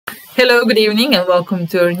Hello, good evening, and welcome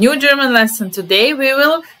to our new German lesson. Today we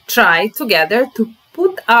will try together to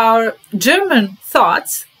put our German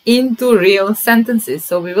thoughts into real sentences.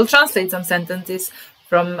 So we will translate some sentences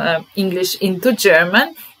from English into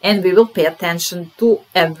German, and we will pay attention to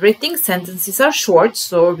everything. Sentences are short,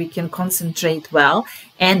 so we can concentrate well,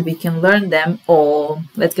 and we can learn them all.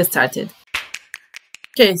 Let's get started.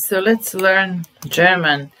 Okay, so let's learn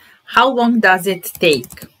German. How long does it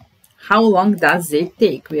take? How long does it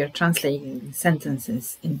take? We are translating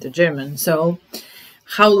sentences into German. So,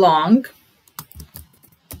 how long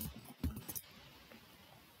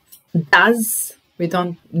does, we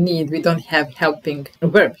don't have helping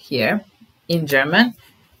verb here in German.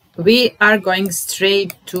 We are going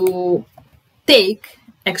straight to take.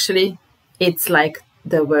 Actually, it's like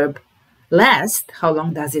the verb last. How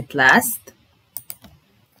long does it last?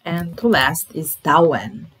 And to last is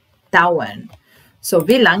dauern. Dauern. So,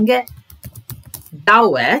 wie lange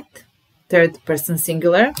dauert, third person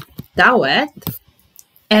singular, dauert,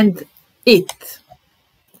 and it.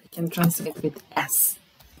 We can translate with S.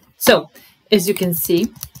 So, as you can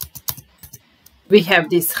see, we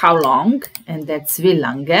have this how long, and that's wie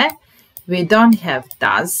lange. We don't have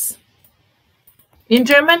das. In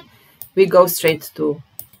German, we go straight to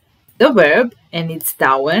the verb, and it's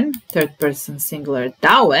dauern, third person singular,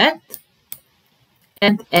 dauert,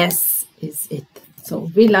 and S is it.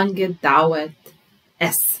 So, wie lange dauert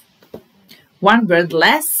es? One word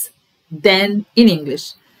less than in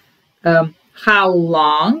English. How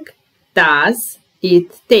long does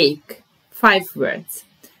it take? 5 words.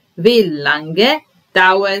 Wie lange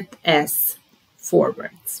dauert es? 4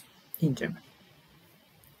 words in German.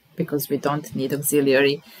 Because we don't need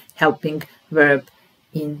auxiliary helping verb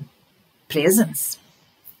in presence.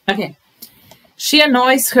 Okay. She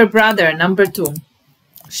annoys her brother, number 2.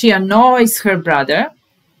 She annoys her brother.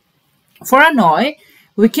 For annoy,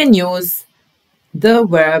 we can use the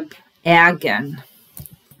verb ärgern.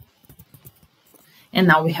 And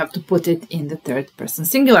now we have to put it in the third person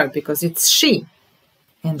singular because it's she.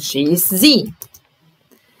 And she is sie.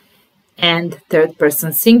 And third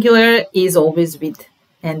person singular is always with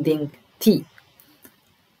ending T.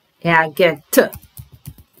 Ärgert.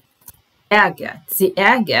 Ärgert. Sie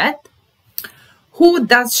ärgert. Who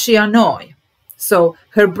does she annoy? So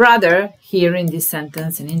her brother here in this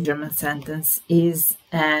sentence and in German sentence is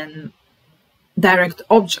an direct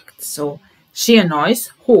object. So she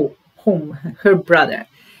annoys who? Whom? Her brother.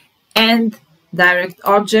 And direct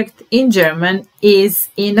object in German is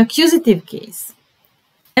in accusative case.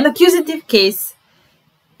 An accusative case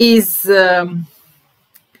is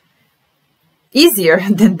easier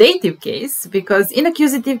than dative case because in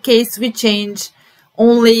accusative case we change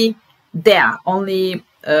only der, only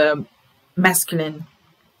masculine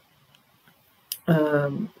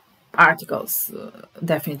articles,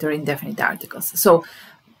 definite or indefinite articles. So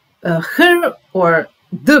her or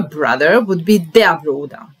the brother would be der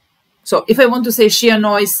Bruder. So if I want to say she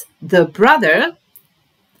annoys the brother,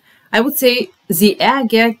 I would say sie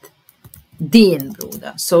ärgert den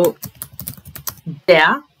Bruder. So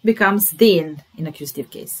der becomes den in accusative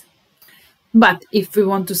case. But if we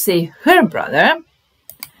want to say her brother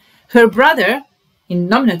in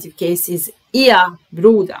nominative case is ihr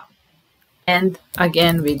Bruder. And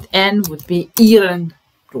again with N would be ihren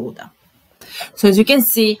Bruder. So as you can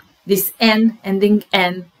see, this N ending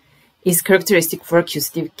N is characteristic for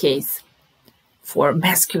accusative case for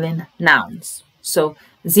masculine nouns. So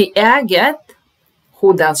sie ärgert,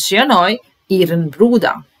 who does she annoy? Ihren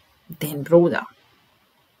Bruder, den Bruder.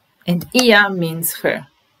 And ihr means her.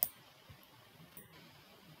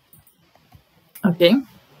 Okay.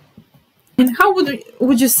 And how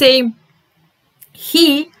would you say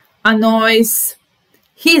he annoys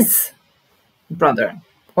his brother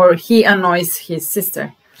or he annoys his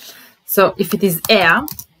sister? So if it is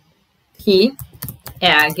he,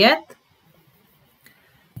 ärgert,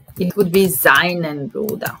 it would be seinen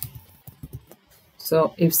Bruder.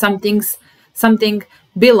 So if something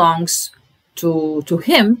belongs to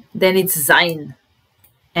him, then it's sein.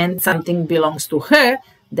 And something belongs to her,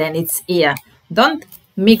 then it's ihr. Don't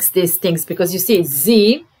mix these things because you see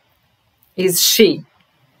sie is she.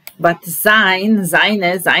 But sein,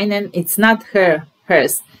 seinen, it's not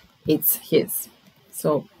hers, it's his.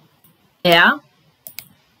 So,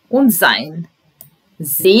 und sein,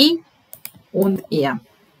 sie und er.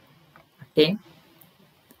 Okay.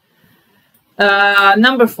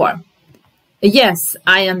 Number 4. Yes,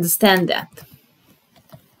 I understand that.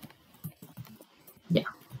 Ja,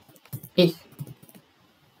 ich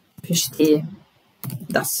verstehe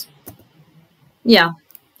das. Ja,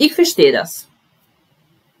 ich verstehe das.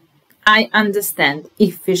 I understand.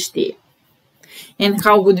 Ich verstehe. And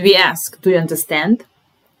how would we ask? Do you understand?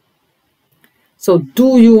 So,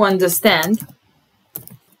 do you understand?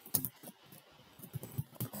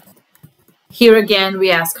 Here again,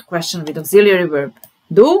 we ask a question with auxiliary verb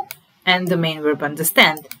do and the main verb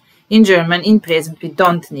understand. In German, in present, we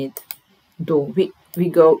don't need do. We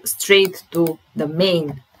go straight to the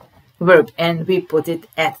main verb and we put it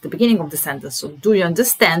at the beginning of the sentence. So, do you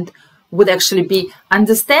understand would actually be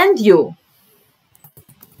understand you.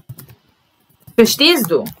 Verstehst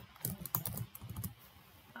du?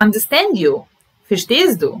 Understand you.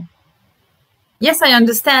 Verstehst du? Yes, I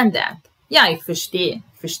understand that. Ja, ich verstehe.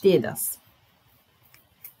 Verstehe das.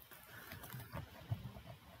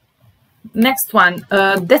 Next one.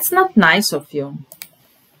 That's not nice of you.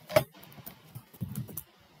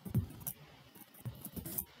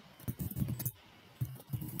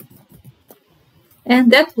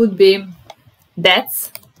 And that would be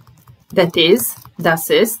that's, that is, das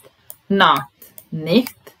ist, not,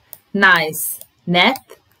 nicht, nice, nett,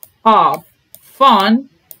 of, von,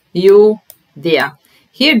 you, der.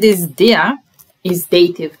 Here this der is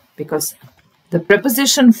dative because the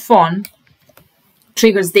preposition von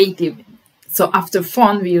triggers dative. So after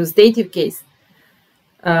von we use dative case.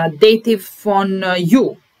 Dative von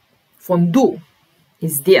you, von du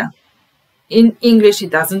is der. In English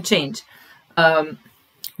it doesn't change.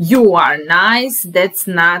 You are nice, that's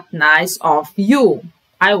not nice of you.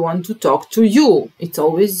 I want to talk to you. It's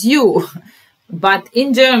always you. But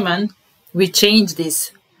in German, we change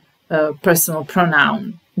this personal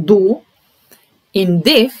pronoun du in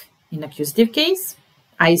dich, in accusative case.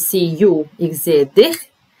 I see you, ich sehe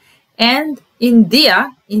dich. And in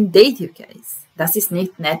dir, in dative case. Das ist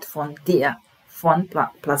nicht nett von dir. Von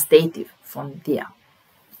plus dative, von dir.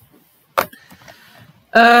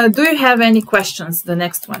 Do you have any questions? The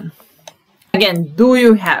next one. Again, do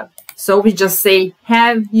you have? So we just say,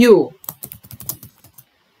 have you?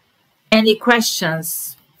 Any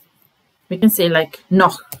questions? We can say like,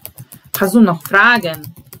 noch. Hast du noch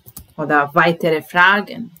Fragen? Oder weitere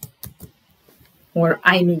Fragen? Or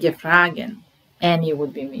einige Fragen. Any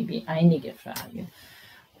would be maybe einige Fragen.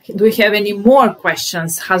 Do we have any more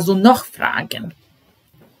questions? Hast du noch Fragen?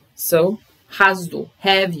 So, hast du,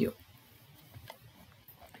 have you?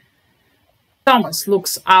 Thomas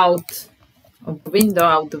looks out of the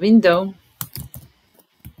window,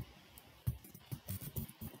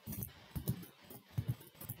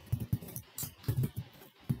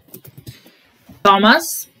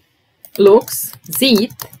 Thomas looks,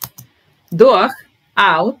 sieht, durch,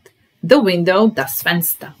 out, the window, das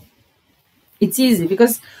Fenster. It's easy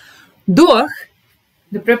because durch,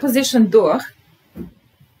 the preposition durch,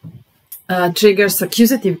 triggers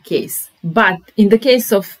accusative case. But in the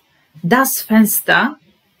case of das Fenster,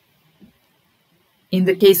 in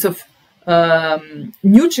the case of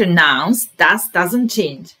neutral nouns, das doesn't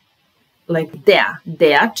change. Like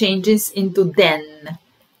der changes into den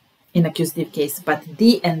in accusative case, but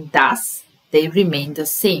die and das, they remain the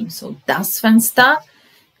same. So das Fenster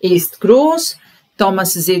ist groß,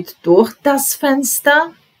 Thomas sieht durch das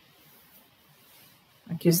Fenster.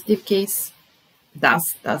 Accusative case,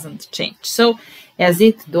 das doesn't change. So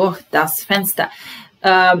sieht durch das Fenster.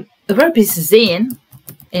 The verb is sehen,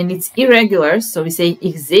 and it's irregular, so we say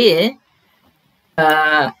ich sehe,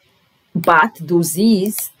 but du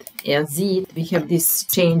siehst, sieht, we have this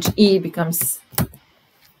change, becomes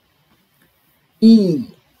I.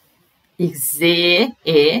 Ich sehe,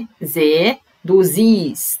 sehe, du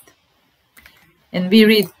siehst. And we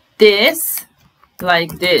read this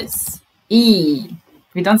like this, I.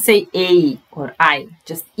 We don't say a or I,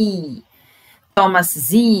 just I. Thomas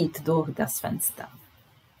sieht durch das Fenster.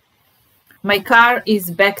 My car is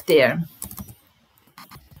back there.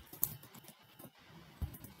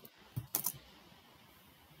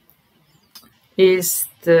 Ist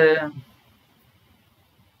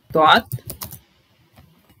dort.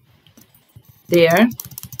 There.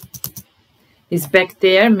 Is back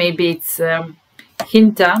there. Maybe it's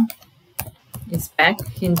hinter. Is back.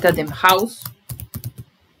 Hinter dem Haus.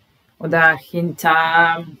 Oder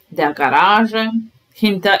hinter der Garage.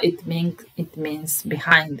 Hinter, it means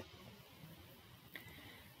behind.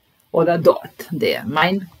 Oder dort, there.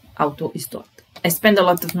 Mein Auto ist dort. I spend a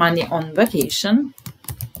lot of money on vacation.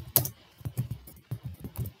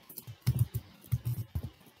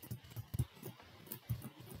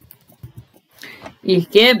 Ich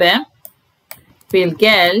gebe viel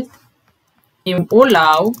Geld im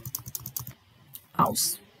Urlaub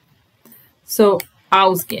aus. So,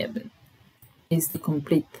 ausgeben is the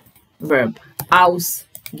complete verb.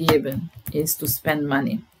 Ausgeben is to spend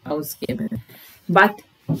money. Ausgeben. But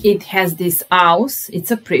it has this aus, it's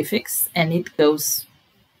a prefix, and it goes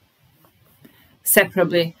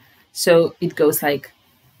separately. So it goes like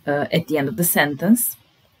at the end of the sentence.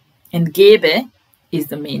 And gebe is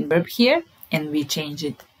the main verb here, and we change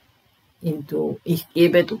it into ich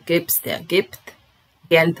gebe, du gibst, der gibt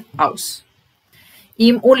Geld aus.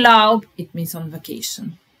 Im Urlaub, it means on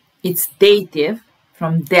vacation. It's dative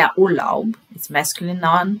from der Urlaub. It's masculine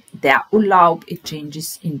noun. Der Urlaub, it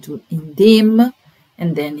changes into in dem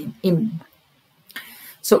and then in im.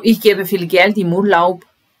 So, ich gebe viel Geld im Urlaub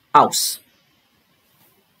aus.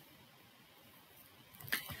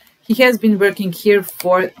 He has been working here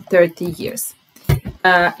for 30 years.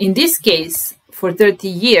 In this case, for 30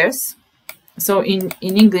 years, so in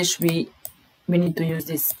English, we need to use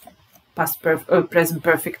this present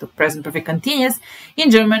perfect or present perfect continuous.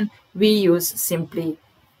 In German, we use simply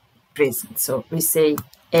present. So we say,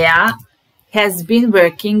 er has been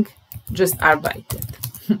working, just arbeitet.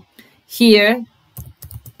 Here,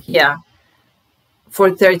 yeah,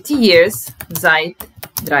 for 30 years, seit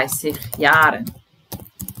 30 Jahren.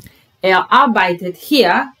 Er arbeitet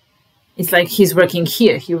hier, it's like he's working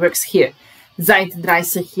here, he works here. Seit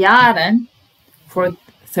 30 Jahren, for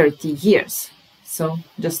 30 years. So,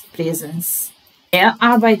 just presence. Er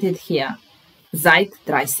arbeitet hier seit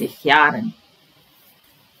 30 Jahren.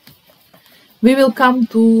 We will come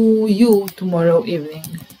to you tomorrow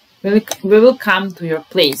evening. We will come to your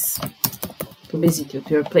place, to visit you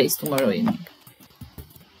to your place tomorrow evening.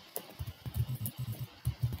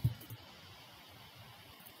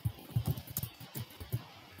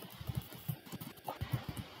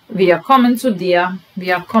 Wir kommen zu dir.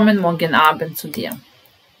 Wir kommen morgen Abend zu dir.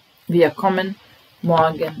 Wir kommen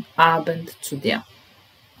morgen Abend zu dir.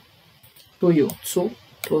 To you, zu,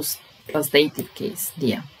 plus dative case,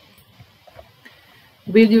 dir.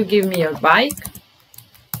 Will you give me your bike?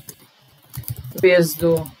 Wirst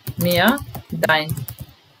du mir dein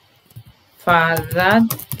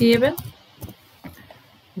Fahrrad geben?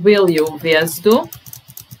 Will you, wirst du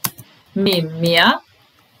mir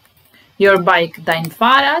your bike, dein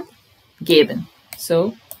Fahrrad, geben.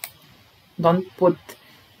 So, don't put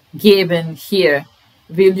geben here.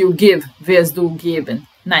 Will you give, wirst du geben.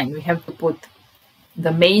 Nein, we have to put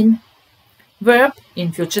the main verb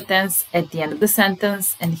in future tense at the end of the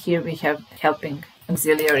sentence, and here we have helping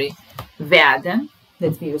auxiliary werden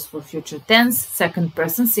that we use for future tense, second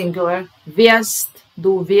person singular, wirst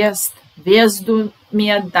du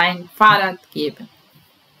mir dein Fahrrad geben.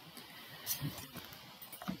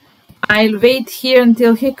 I'll wait here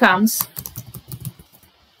until he comes.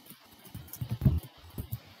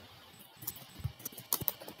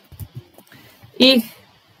 Ich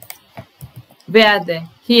werde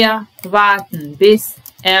hier warten, bis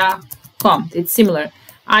kommt. It's similar.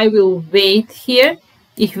 I will wait here.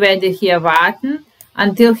 Ich werde hier warten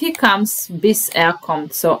until he comes, bis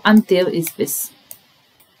kommt. So until is bis.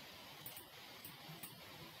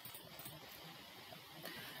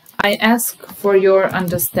 I ask for your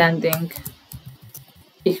understanding.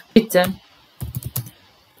 Ich bitte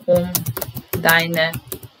deine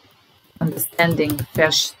understanding,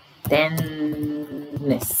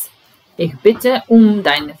 Verständnis. Ich bitte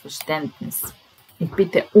deine Verständnis. Ich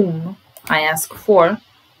bitte I ask for,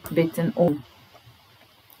 bitten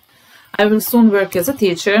I will soon work as a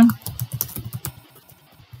teacher.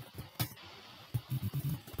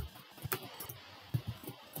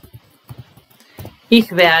 Ich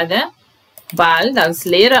werde bald als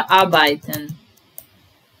Lehrer arbeiten.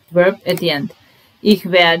 Verb at the end. Ich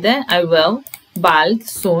werde, I will, bald,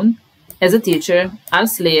 soon, as a teacher,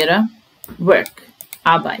 als Lehrer, work,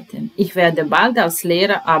 arbeiten. Ich werde bald als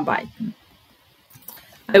Lehrer arbeiten.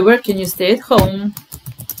 I work and you stay at home.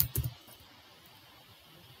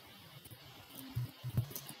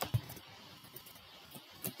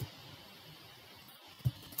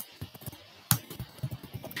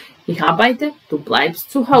 Ich arbeite, du bleibst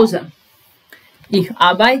zu Hause. Ich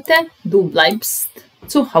arbeite, du bleibst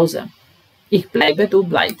zu Hause. Ich bleibe, du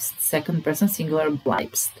bleibst. Second person singular,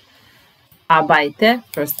 bleibst. Arbeite,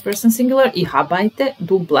 first person singular. Ich arbeite,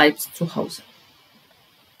 du bleibst zu Hause.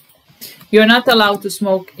 You're not allowed to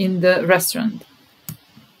smoke in the restaurant.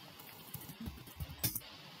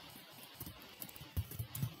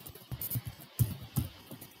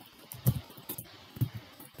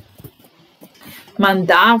 Man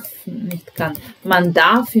darf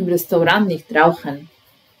im Restaurant nicht rauchen.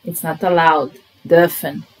 It's not allowed.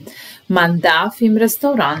 Dürfen. Man darf im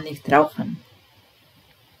Restaurant nicht rauchen.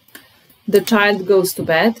 The child goes to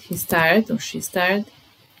bed. He's tired or she's tired.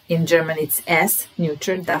 In German it's es,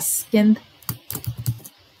 neuter, das Kind.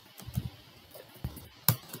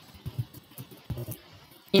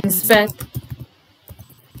 Ins Bett.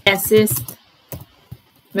 Es ist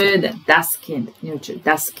müde. Das Kind, neuter,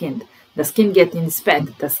 das Kind. Das Kind geht ins Bett.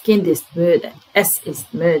 Das Kind ist müde. Es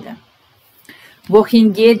ist müde.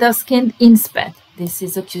 Wohin geht das Kind? Ins Bett. This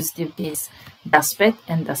is accusative case. Das Bett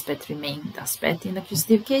and das Bett remain. Das Bett in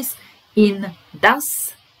accusative case. In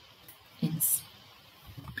das, ins.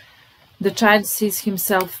 The child sees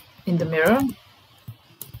himself in the mirror.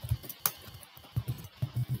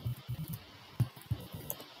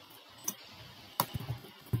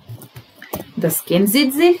 Das Kind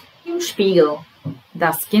sieht sich im Spiegel.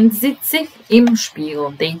 Das Kind sieht sich im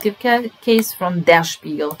Spiegel. Dative case from der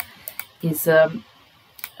Spiegel is a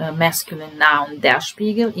masculine noun. Der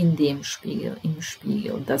Spiegel, in dem Spiegel, im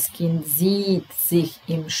Spiegel. Das Kind sieht sich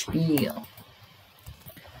im Spiegel.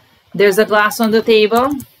 There's a glass on the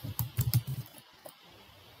table.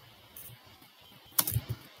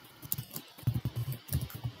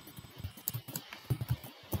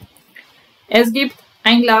 Es gibt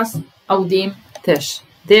ein Glas auf dem Tisch.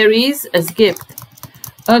 There is, es gibt.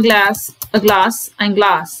 A glass, ein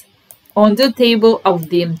Glas. On the table, auf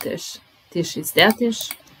dem Tisch. Tisch ist der Tisch.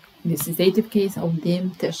 This is dative case, auf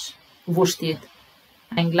dem Tisch. Wo steht?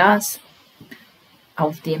 Ein Glas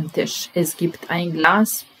auf dem Tisch. Es gibt ein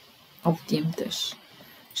Glas auf dem Tisch.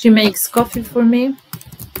 She makes coffee for me.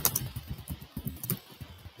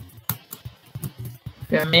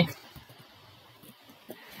 Für mich.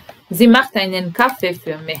 Sie macht einen Kaffee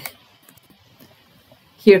für mich.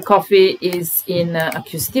 Here coffee is in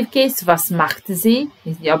accusative case. Was macht sie?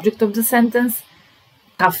 Is the object of the sentence.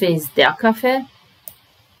 Kaffee ist der Kaffee.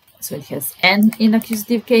 So it has N in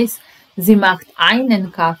accusative case. Sie macht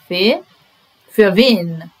einen Kaffee. Für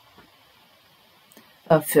wen?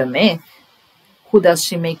 Für mich. Who does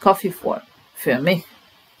she make coffee for? Für mich.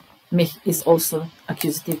 Mich is also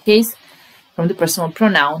accusative case from the personal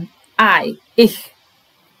pronoun I. Ich.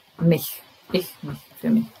 Mich. Ich, mich.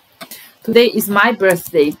 Für mich. Today is my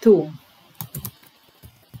birthday too.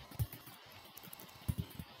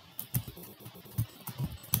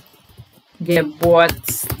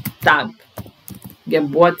 Geburtstag.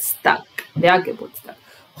 Geburtstag. Der Geburtstag.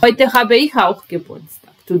 Heute habe ich auch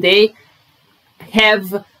Geburtstag. Today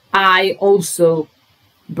have I also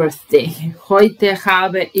birthday. Heute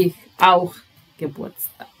habe ich auch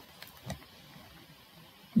Geburtstag.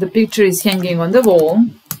 The picture is hanging on the wall.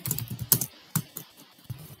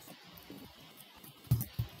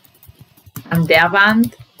 An der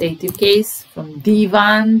Wand, dative case, from die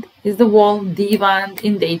Wand is the wall, die Wand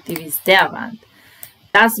in dative is der Wand.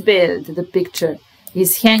 Das Bild, the picture,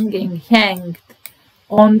 is hanging, hanged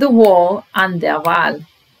on the wall, an der Wall,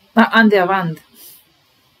 an der Wand.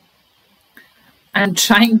 I'm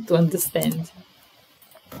trying to understand.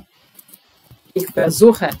 Ich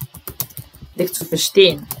versuche, dich zu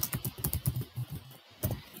verstehen.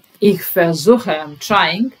 Ich versuche, I'm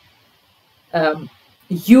trying,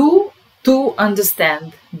 you to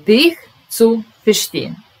understand, dich zu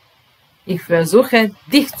verstehen. Ich versuche,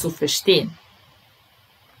 dich zu verstehen.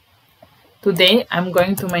 Today, I'm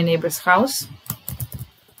going to my neighbor's house.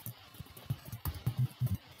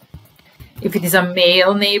 If it is a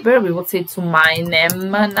male neighbor, we will say zu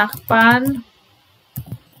meinem Nachbarn.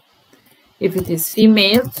 If it is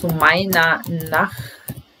female, zu meiner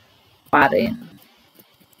Nachbarin.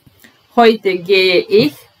 Heute gehe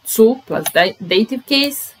ich zu plus dative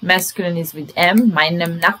case. Masculine is with M,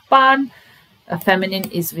 meinem Nachbarn.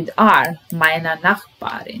 Feminine is with R, meiner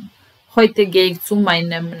Nachbarin. Heute gehe ich zu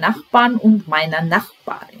meinem Nachbarn und meiner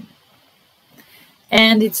Nachbarin.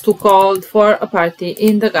 And it's too cold for a party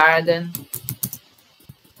in the garden.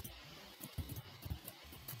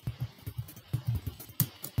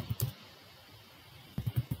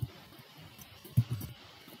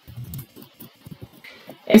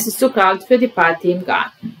 Es ist zu kalt für die Party im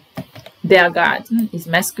Garten. Der Garten ist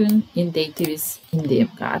masculine, in dative is in dem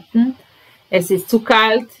Garten. Es ist zu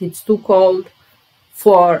kalt, it's too cold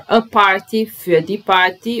for a party, für die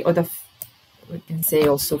Party, oder we can say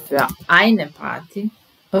also für eine Party,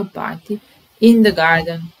 a party, in the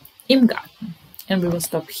garden, im Garten. And we will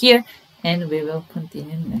stop here and we will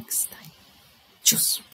continue next time. Tschüss.